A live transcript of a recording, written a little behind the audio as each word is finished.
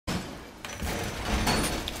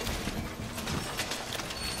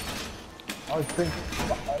I think.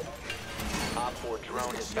 Op 4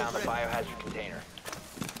 drone has found the biohazard container.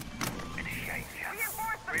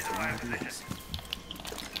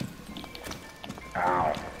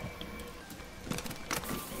 Ow.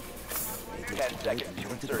 10 seconds to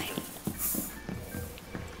insertion.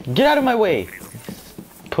 Get out of my way!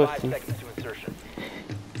 5 Pussy. seconds to insertion.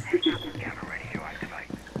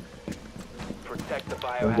 Protect the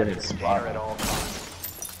I'm getting biohazard container spotted. at all costs.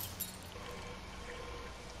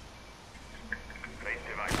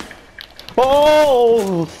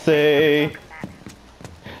 Oh, say.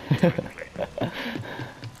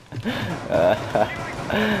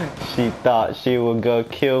 She thought she would go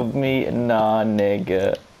kill me. Nah,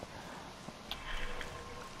 nigga.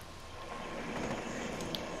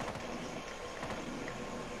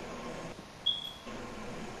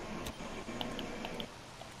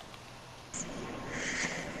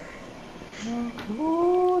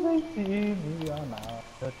 Ooh, they see me on out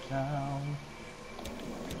of town.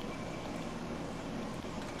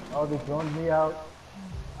 Oh, they thrown me out.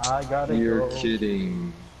 I gotta You're go.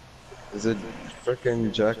 kidding. Is it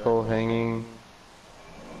frickin' Jackal hanging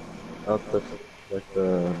out the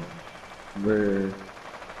where?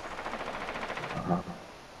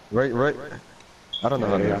 Right. I don't know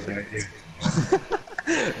how to say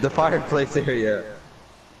it. The fireplace area.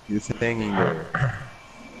 He's hanging there.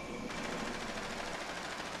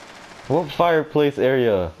 What fireplace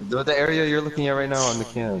area? The area you're looking at right now on the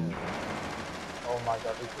cam. Oh my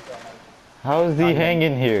god, they took out my. How is he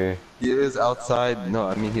hanging here? He is outside. No,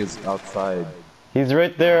 I mean he is outside. He's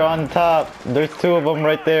right there on top. There's two of them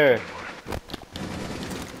right there.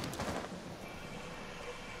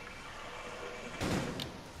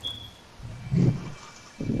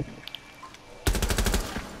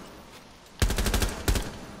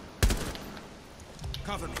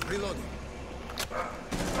 Cover me, reloading.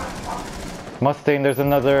 Mustang, there's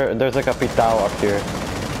like a pitao up here.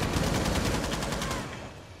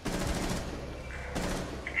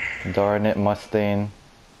 Darn it, Mustang.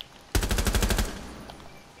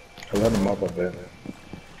 I let him up a bit.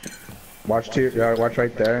 Watch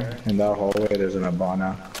right there. In that hallway, there's an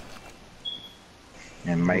Abana.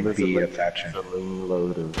 And might be a faction. A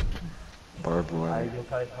load of barbed wire.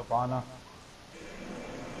 type Habana.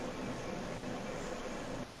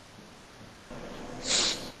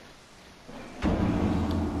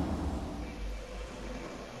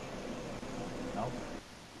 Nope.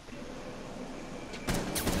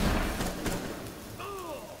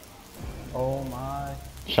 Oh my.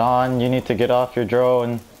 Sean, you need to get off your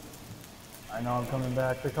drone. I know I'm coming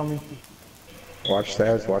back. They're coming. Watch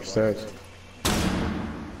stairs, watch stairs.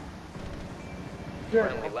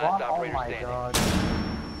 Friendly, last Oh operator my standing. god.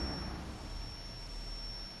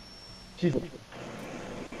 Jesus.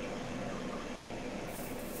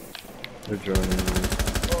 They're joining me.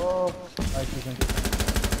 Oh, I can.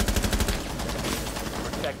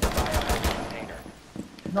 Protect the biohazard container.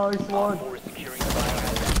 Nice Op one. 4 is securing the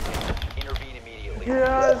biohazard container. Intervene immediately.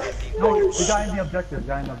 Yes. 15 No, seconds. the guy in the objective.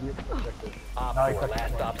 Guy in the objective. Op Nice. 4,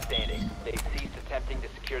 last stop standing. They ceased attempting to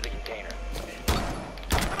secure the container.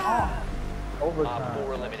 Op Overtime.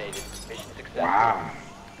 4 eliminated. Mission successful. Wow.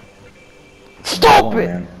 Stop Oh, it!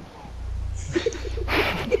 man.